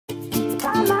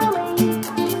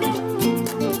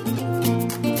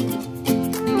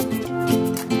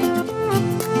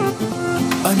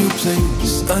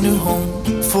place, a new home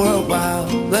for a while.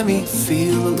 Let me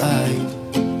feel alive.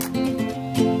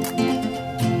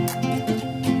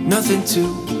 Nothing to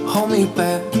hold me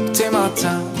back. Take my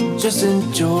time, just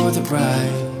enjoy the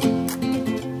ride.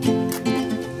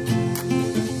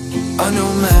 A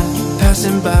new man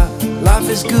passing by. Life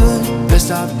is good,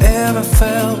 best I've ever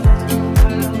felt.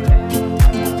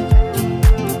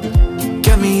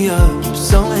 Get me up,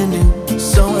 somewhere new,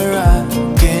 somewhere I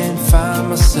can find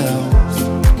myself.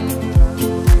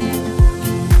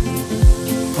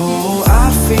 Oh,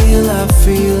 I feel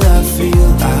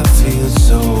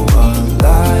so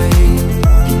alive.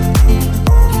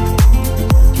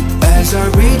 As I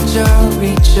reach out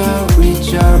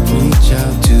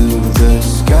to the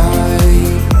sky.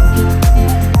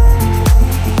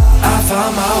 I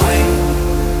found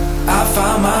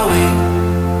my way.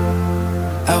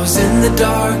 I was in the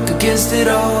dark against it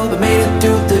all, but made it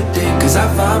through the day. Cause I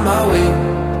found my way.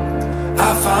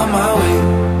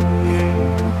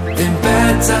 In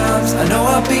bad times, I know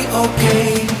I'll be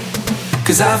okay.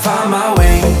 Cause I found my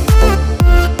way.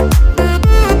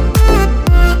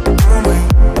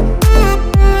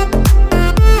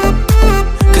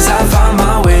 Cause I found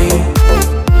my way.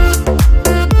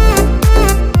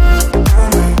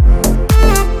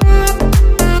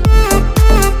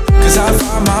 Cause I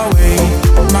found my way.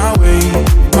 My way.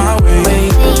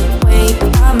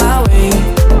 Find my way.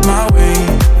 My way.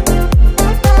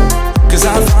 Cause I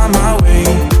found my way.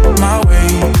 My way.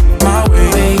 Find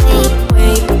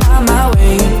my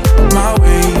way. My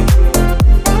way.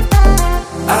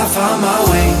 I found my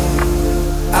way.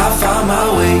 I found my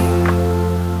way.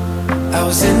 I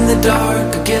was in the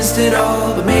dark against it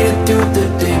all, but made it through the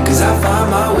day. Cause I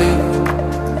found my way.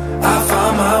 I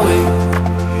found my way.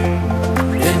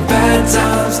 In bad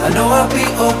times, I know I'll be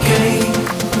okay.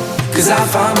 Cause I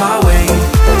found my way.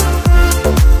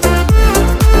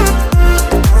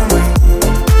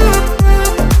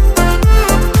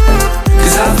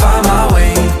 Cause I found my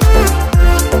way.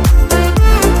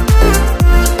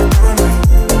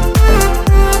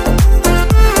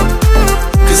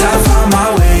 Cause I found my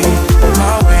way.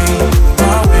 My way.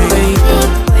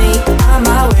 Find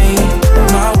my way.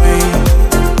 My way.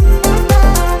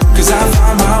 Cause I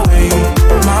found my way.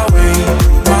 My way.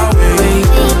 Find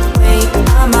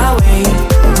my way.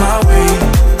 My way.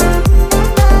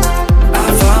 I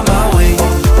found my way.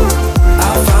 I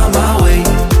found my way.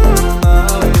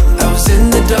 I was in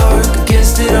the dark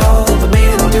against it all, but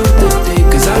made it through the day.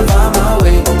 Cause I found my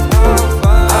way.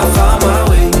 I found my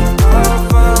way.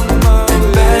 In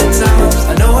bad times,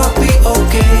 I know I'll be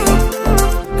okay.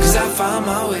 Cause I found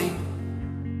my way.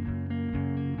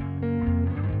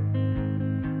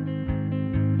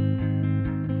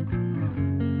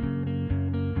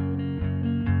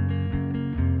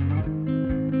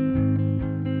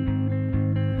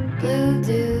 Blue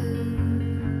dude,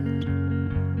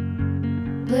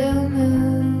 blue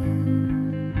moon,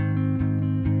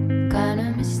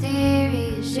 kinda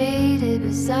mysterious, shaded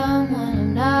with someone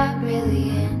I'm not really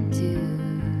into.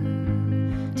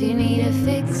 Do you need to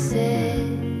fix it?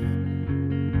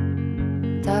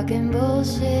 Talking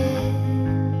bullshit.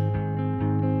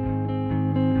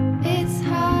 It's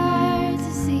hard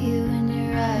to see you when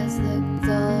your eyes look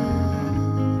dull.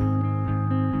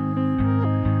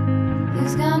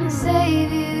 Who's gonna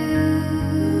save you?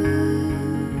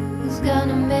 Who's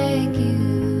gonna make you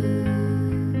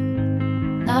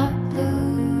not blue?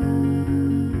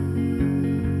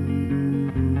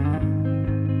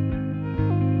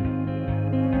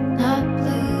 Not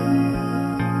blue.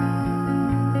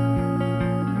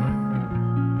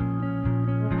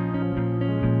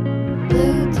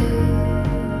 Blue dude,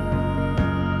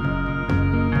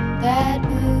 bad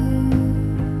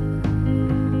mood,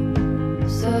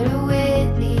 sorta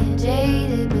witty and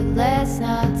jaded, but let's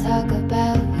not talk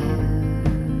about you.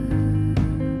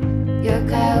 Your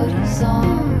coyote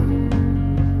song.